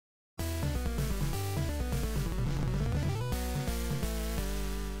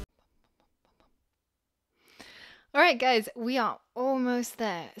All right, guys, we are almost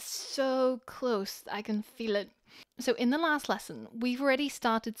there. So close, I can feel it. So in the last lesson, we've already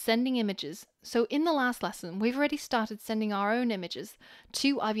started sending images. So in the last lesson, we've already started sending our own images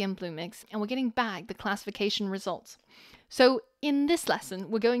to IBM Bluemix, and we're getting back the classification results. So in this lesson,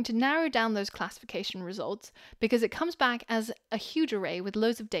 we're going to narrow down those classification results because it comes back as a huge array with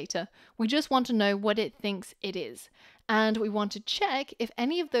loads of data. We just want to know what it thinks it is. And we want to check if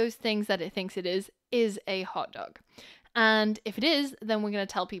any of those things that it thinks it is a hot dog. And if it is, then we're going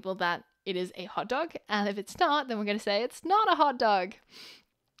to tell people that it is a hot dog. And if it's not, then we're going to say it's not a hot dog.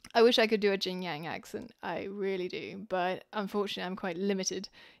 I wish I could do a Jin Yang accent. I really do. But unfortunately, I'm quite limited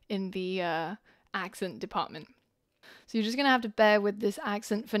in the accent department. So you're just going to have to bear with this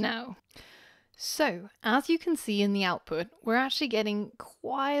accent for now. So, as you can see in the output, we're actually getting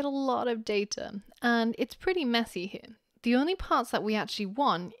quite a lot of data, and it's pretty messy here. The only parts that we actually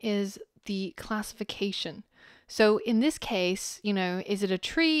want is the classification. So in this case, is it a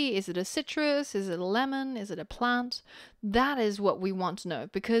tree? Is it a citrus? Is it a lemon? Is it a plant? That is what we want to know,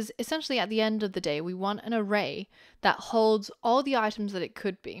 because essentially at the end of the day, we want an array that holds all the items that it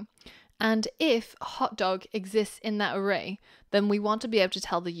could be. And if hot dog exists in that array, then we want to be able to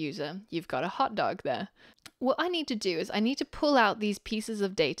tell the user, you've got a hot dog there. What I need to do is I need to pull out these pieces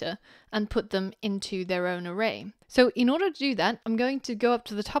of data and put them into their own array. So in order to do that, I'm going to go up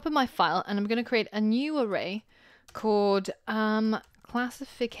to the top of my file and I'm going to create a new array called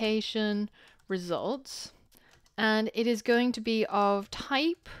classification results. And it is going to be of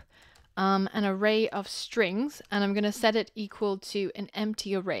type an array of strings, and I'm going to set it equal to an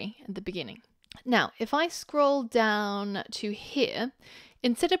empty array at the beginning. Now, if I scroll down to here,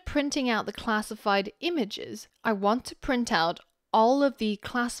 instead of printing out the classified images, I want to print out all of the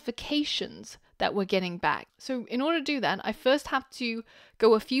classifications that we're getting back. So in order to do that, I first have to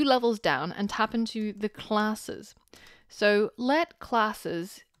go a few levels down and tap into the classes. So let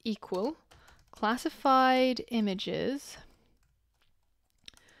classes equal classified images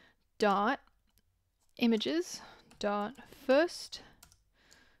dot images dot first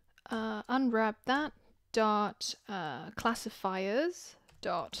unwrap that dot classifiers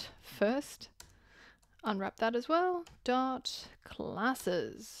dot first unwrap that as well dot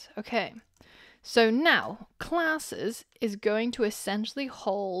classes. Okay, so now classes is going to essentially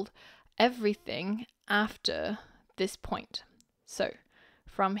hold everything after this point. So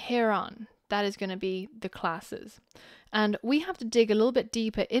from here on, that is going to be the classes. And we have to dig a little bit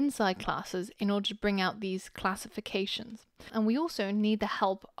deeper inside classes in order to bring out these classifications. And we also need the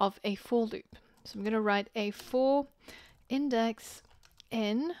help of a for loop. So I'm going to write a for index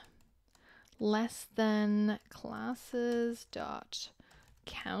in less than classes dot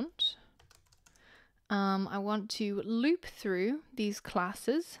count. I want to loop through these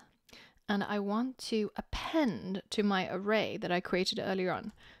classes, and I want to append to my array that I created earlier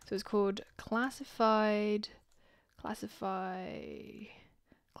on. So it's called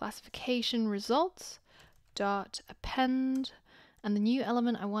classification results dot append, and the new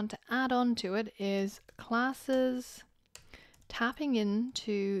element I want to add on to it is classes tapping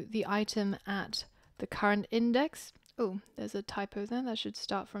into the item at the current index. Oh, there's a typo there. That should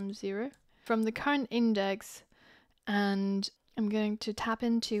start from 0. From the current index, and I'm going to tap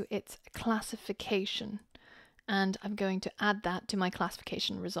into its classification, and I'm going to add that to my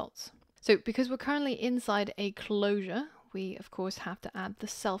classification results. So because we're currently inside a closure, we of course have to add the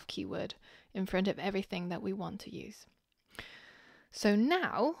self keyword in front of everything that we want to use. So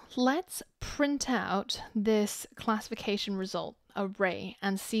now let's print out this classification result array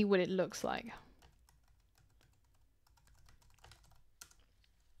and see what it looks like.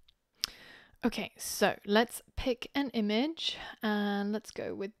 Okay, so let's pick an image and let's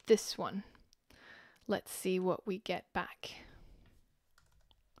go with this one. Let's see what we get back.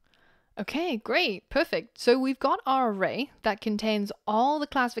 Okay, great, perfect. So we've got our array that contains all the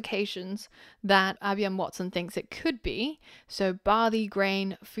classifications that IBM Watson thinks it could be. So barley,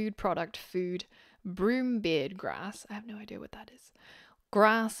 grain, food product, food, broom, beard, grass. I have no idea what that is.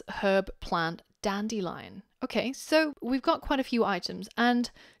 Grass, herb, plant, dandelion. Okay, so we've got quite a few items, and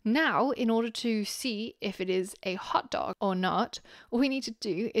now in order to see if it is a hot dog or not, all we need to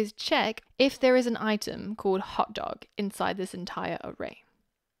do is check if there is an item called hot dog inside this entire array.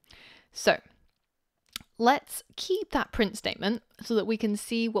 So let's keep that print statement so that we can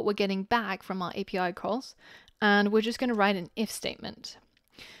see what we're getting back from our API calls, and we're just going to write an if statement.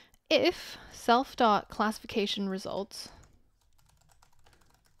 If self.classification results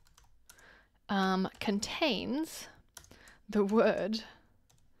contains the word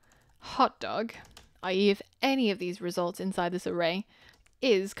hot dog, i.e. if any of these results inside this array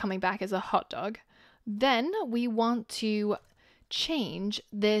is coming back as a hot dog, Then we want to change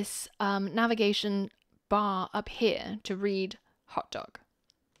this navigation bar up here to read hot dog.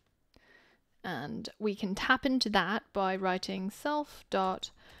 And we can tap into that by writing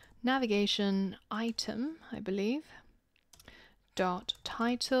self.navigation item, I believe, dot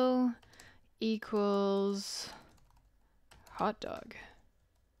title equals hot dog.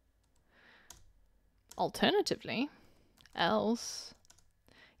 Alternatively, else,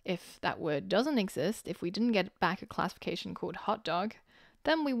 if that word doesn't exist, if we didn't get back a classification called hot dog,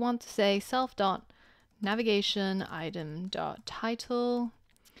 then we want to say self.navigation item dot title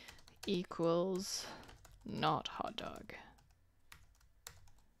equals not hot dog.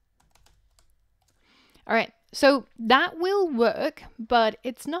 All right, so that will work, but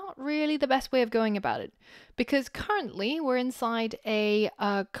it's not really the best way of going about it because currently we're inside a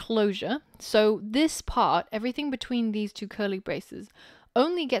closure. So this part, everything between these two curly braces,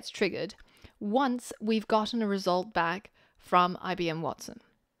 only gets triggered once we've gotten a result back from IBM Watson.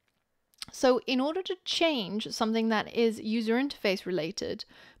 So in order to change something that is user interface related,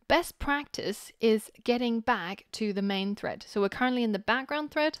 best practice is getting back to the main thread. So we're currently in the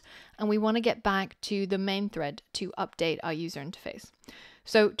background thread and we want to get back to the main thread to update our user interface.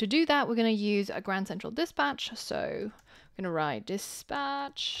 So to do that, we're going to use a Grand Central Dispatch. So I'm going to write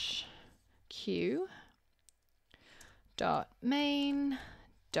dispatch queue dot main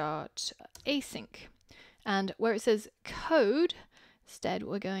dot async. And where it says code, instead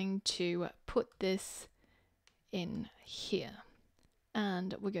we're going to put this in here.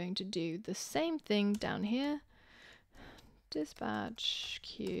 And we're going to do the same thing down here. Dispatch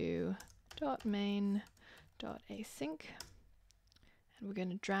queue dot main dot async. And we're going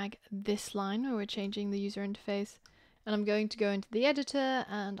to drag this line where we're changing the user interface. And I'm going to go into the editor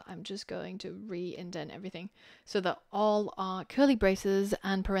and I'm just going to re-indent everything so that all our curly braces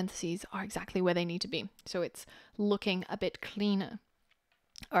and parentheses are exactly where they need to be. So it's looking a bit cleaner.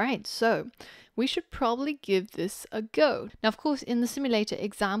 All right, so we should probably give this a go. Now, of course, in the simulator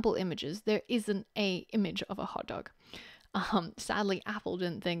example images, there isn't an image of a hot dog. Sadly, Apple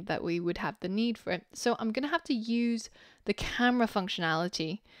didn't think that we would have the need for it. So I'm going to have to use the camera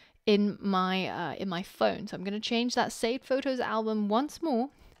functionality in my phone. So I'm going to change that saved photos album once more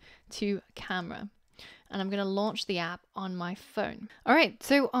to camera. And I'm going to launch the app on my phone. All right,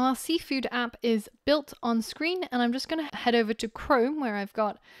 so our SeeFood app is built on screen, and I'm just going to head over to Chrome where I've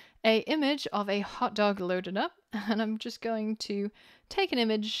got an image of a hot dog loaded up, and I'm just going to take an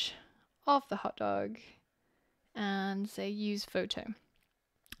image of the hot dog and say use photo.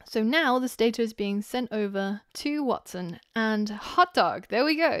 So now this data is being sent over to Watson and hot dog, there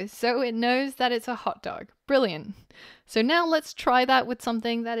we go. So it knows that it's a hot dog. Brilliant. So now let's try that with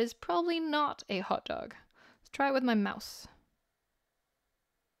something that is probably not a hot dog. Let's try it with my mouse.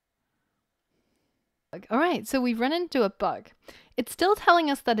 All right, so we've run into a bug. It's still telling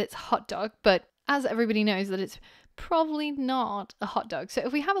us that it's hot dog, but as everybody knows that it's probably not a hot dog. So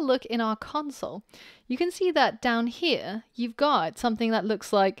if we have a look in our console, you can see that down here, you've got something that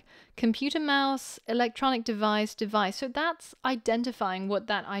looks like computer mouse, electronic device. So that's identifying what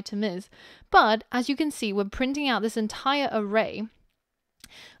that item is. But as you can see, we're printing out this entire array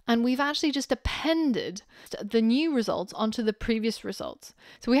and we've actually just appended the new results onto the previous results.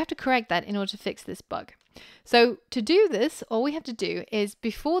 So we have to correct that in order to fix this bug. So to do this, all we have to do is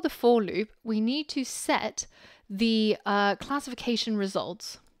before the for loop, we need to set the classification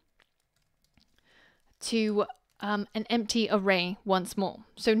results to an empty array once more.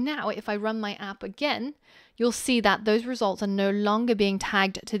 So now if I run my app again, you'll see that those results are no longer being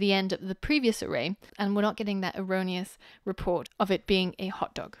tagged to the end of the previous array, and we're not getting that erroneous report of it being a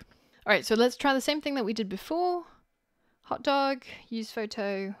hot dog. All right, so let's try the same thing that we did before. Hot dog, use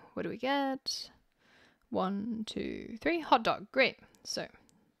photo, what do we get? 1, 2, 3, hot dog, great. So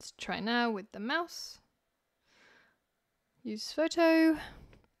let's try now with the mouse. Use photo.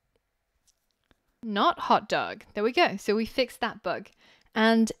 Not hot dog. There we go. So we fixed that bug.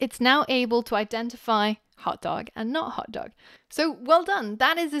 And it's now able to identify hot dog and not hot dog. So well done.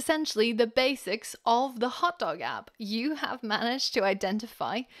 That is essentially the basics of the hot dog app. You have managed to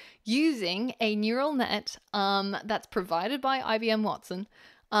identify using a neural net that's provided by IBM Watson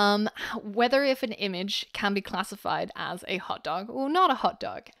whether if an image can be classified as a hot dog or not a hot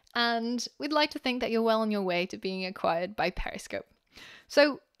dog. And we'd like to think that you're well on your way to being acquired by Periscope.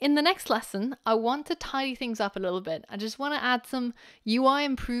 So in the next lesson, I want to tidy things up a little bit. I just want to add some UI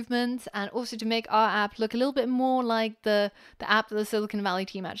improvements and also to make our app look a little bit more like the app that the Silicon Valley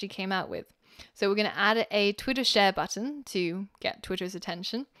team actually came out with. So we're going to add a Twitter share button to get Twitter's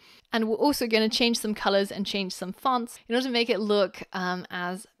attention. And we're also going to change some colors and change some fonts in order to make it look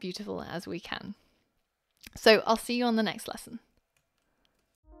as beautiful as we can. So I'll see you on the next lesson.